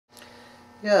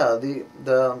Yeah,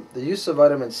 the use of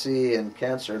vitamin C in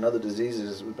cancer and other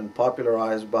diseases has been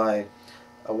popularized by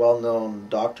a well-known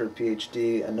doctor,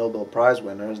 PhD, and Nobel Prize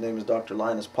winner. His name is Dr.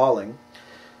 Linus Pauling,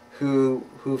 who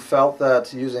felt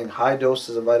that using high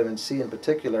doses of vitamin C in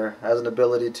particular has an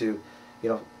ability to,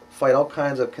 fight all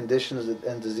kinds of conditions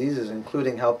and diseases,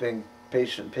 including helping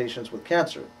patients with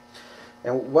cancer.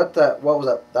 And what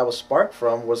was sparked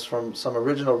from was from some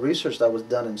original research that was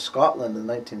done in Scotland in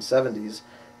the 1970s.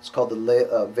 It's called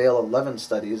the Vale 11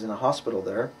 studies in a hospital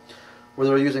there, where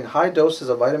they were using high doses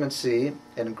of vitamin C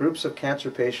in groups of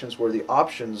cancer patients where the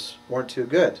options weren't too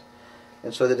good.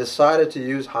 And so they decided to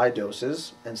use high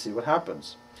doses and see what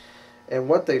happens. And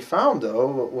what they found, though,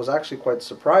 was actually quite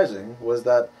surprising, was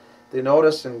that they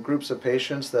noticed in groups of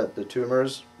patients that the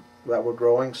tumors that were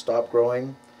growing stopped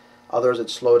growing, others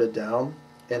it slowed it down,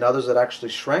 and others it actually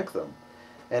shrank them.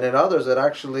 And in others it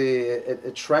actually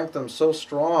it shrank them so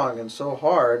strong and so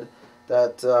hard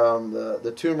that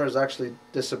the tumors actually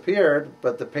disappeared,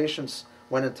 but the patients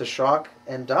went into shock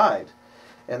and died.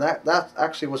 And that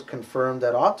actually was confirmed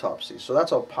at autopsy. So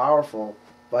that's how powerful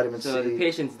vitamin C. So the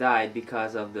patients died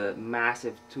because of the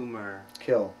massive tumor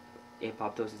kill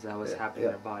apoptosis that was happening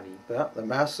in their body. Yeah, the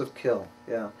massive kill.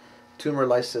 Yeah, tumor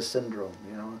lysis syndrome.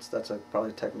 That's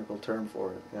probably a technical term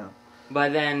for it. Yeah.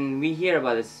 But then we hear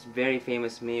about this very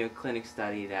famous Mayo Clinic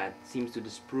study that seems to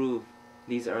disprove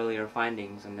these earlier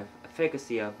findings on the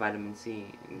efficacy of vitamin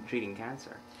C in treating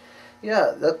cancer.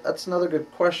 Yeah, that's another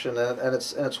good question, and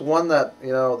it's one that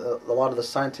a lot of the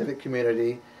scientific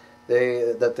community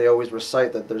they always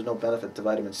recite that there's no benefit to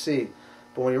vitamin C.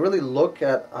 But when you really look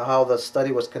at how the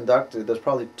study was conducted, there's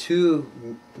probably two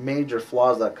major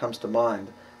flaws that comes to mind.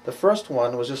 The first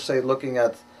one was just looking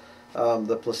at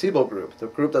the placebo group, the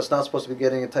group that's not supposed to be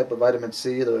getting a type of vitamin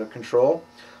C, the control.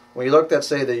 When you looked at,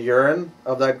 say, the urine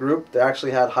of that group, they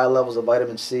actually had high levels of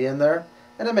vitamin C in there,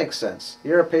 and it makes sense.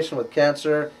 You're a patient with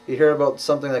cancer, you hear about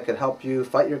something that could help you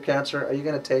fight your cancer, are you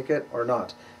going to take it or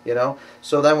not?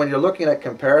 So then when you're looking at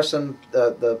comparison,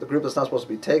 the group that's not supposed to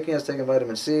be taking is taking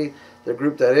vitamin C, the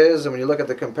group that is, and when you look at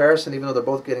the comparison, even though they're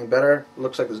both getting better, it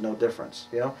looks like there's no difference.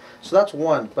 So that's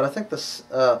one. But I think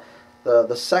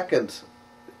the second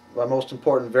most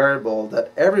important variable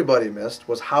that everybody missed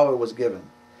was how it was given.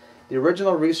 The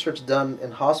original research done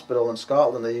in hospital in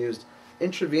Scotland, they used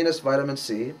intravenous vitamin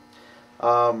C,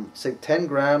 say 10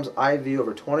 grams IV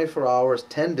over 24 hours,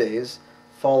 10 days,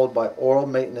 followed by oral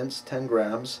maintenance, 10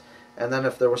 grams. And then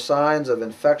if there were signs of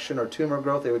infection or tumor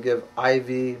growth, they would give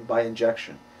IV by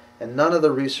injection. And none of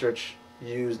the research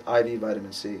used IV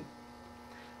vitamin C.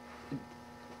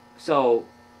 So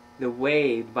the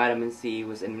way vitamin C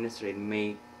was administered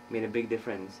made a big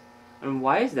difference. And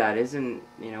why is that?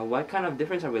 What kind of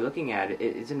difference are we looking at?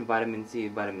 Isn't vitamin C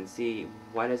vitamin C?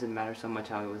 Why does it matter so much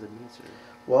how it was administered?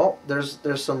 Well, there's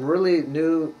some really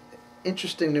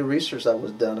interesting new research that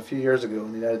was done a few years ago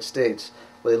in the United States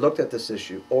where they looked at this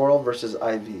issue, oral versus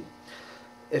IV.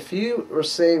 If you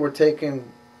were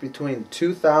taking between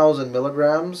 2,000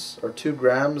 milligrams or 2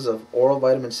 grams of oral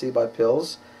vitamin C by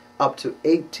pills up to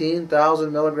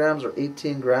 18,000 milligrams or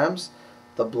 18 grams,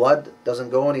 the blood doesn't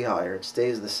go any higher. It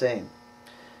stays the same.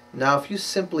 Now, if you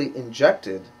simply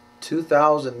injected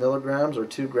 2,000 milligrams or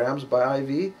 2 grams by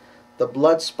IV, the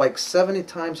blood spikes 70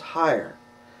 times higher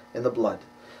in the blood.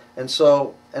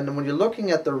 And when you're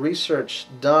looking at the research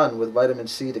done with vitamin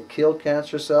C to kill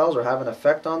cancer cells or have an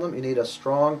effect on them, you need a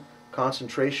strong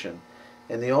concentration.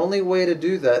 And the only way to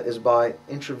do that is by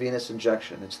intravenous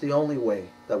injection. It's the only way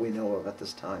that we know of at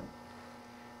this time.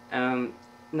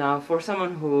 Now, for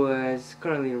someone who is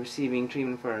currently receiving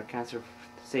treatment for cancer,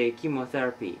 say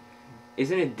chemotherapy,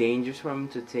 isn't it dangerous for them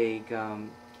to take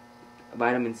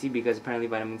vitamin C, because apparently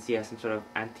vitamin C has some sort of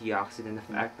antioxidant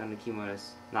effect on the chemo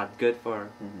that's not good for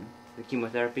the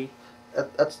chemotherapy?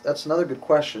 That's another good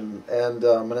question, and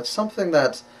it's something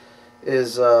that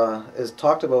is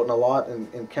talked about a lot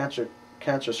in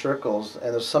cancer circles,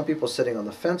 and there's some people sitting on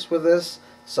the fence with this.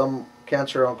 Some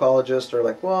cancer oncologists are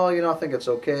like, well, I think it's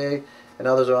okay, and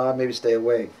others are, maybe stay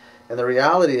away. And the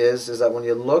reality is that when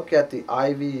you look at the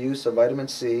IV use of vitamin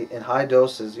C in high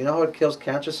doses, you know how it kills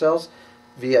cancer cells?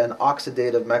 Via an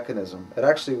oxidative mechanism. It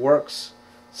actually works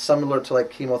similar to like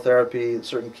chemotherapy,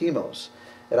 certain chemos.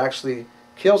 It actually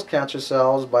kills cancer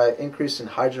cells by increasing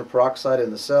hydrogen peroxide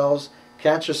in the cells.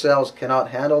 Cancer cells cannot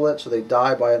handle it, so they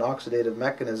die by an oxidative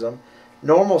mechanism.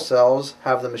 Normal cells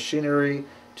have the machinery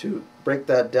to break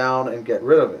that down and get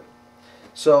rid of it.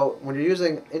 So when you're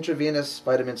using intravenous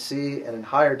vitamin C and in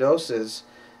higher doses,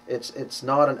 it's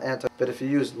not an but if you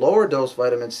use lower dose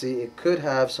vitamin C, it could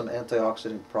have some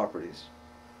antioxidant properties.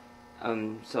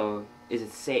 So is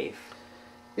it safe?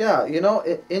 Yeah,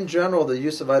 in general, the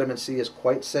use of vitamin C is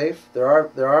quite safe.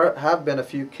 Have been a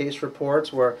few case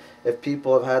reports where if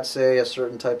people have had, say, a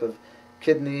certain type of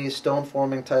kidney stone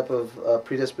forming type of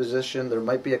predisposition, there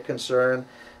might be a concern.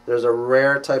 There's a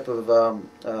rare type of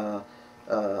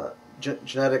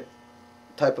genetic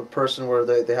type of person where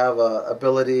they have a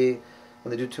ability, when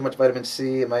they do too much vitamin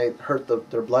C, it might hurt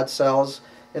their blood cells.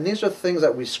 And these are things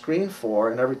that we screen for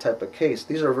in every type of case.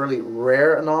 These are really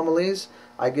rare anomalies.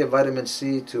 I give vitamin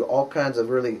C to all kinds of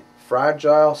really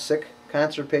fragile, sick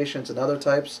cancer patients and other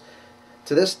types.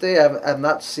 To this day, I've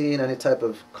not seen any type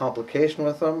of complication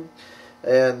with them.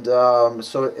 And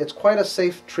so it's quite a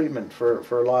safe treatment for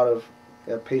a lot of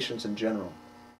patients in general.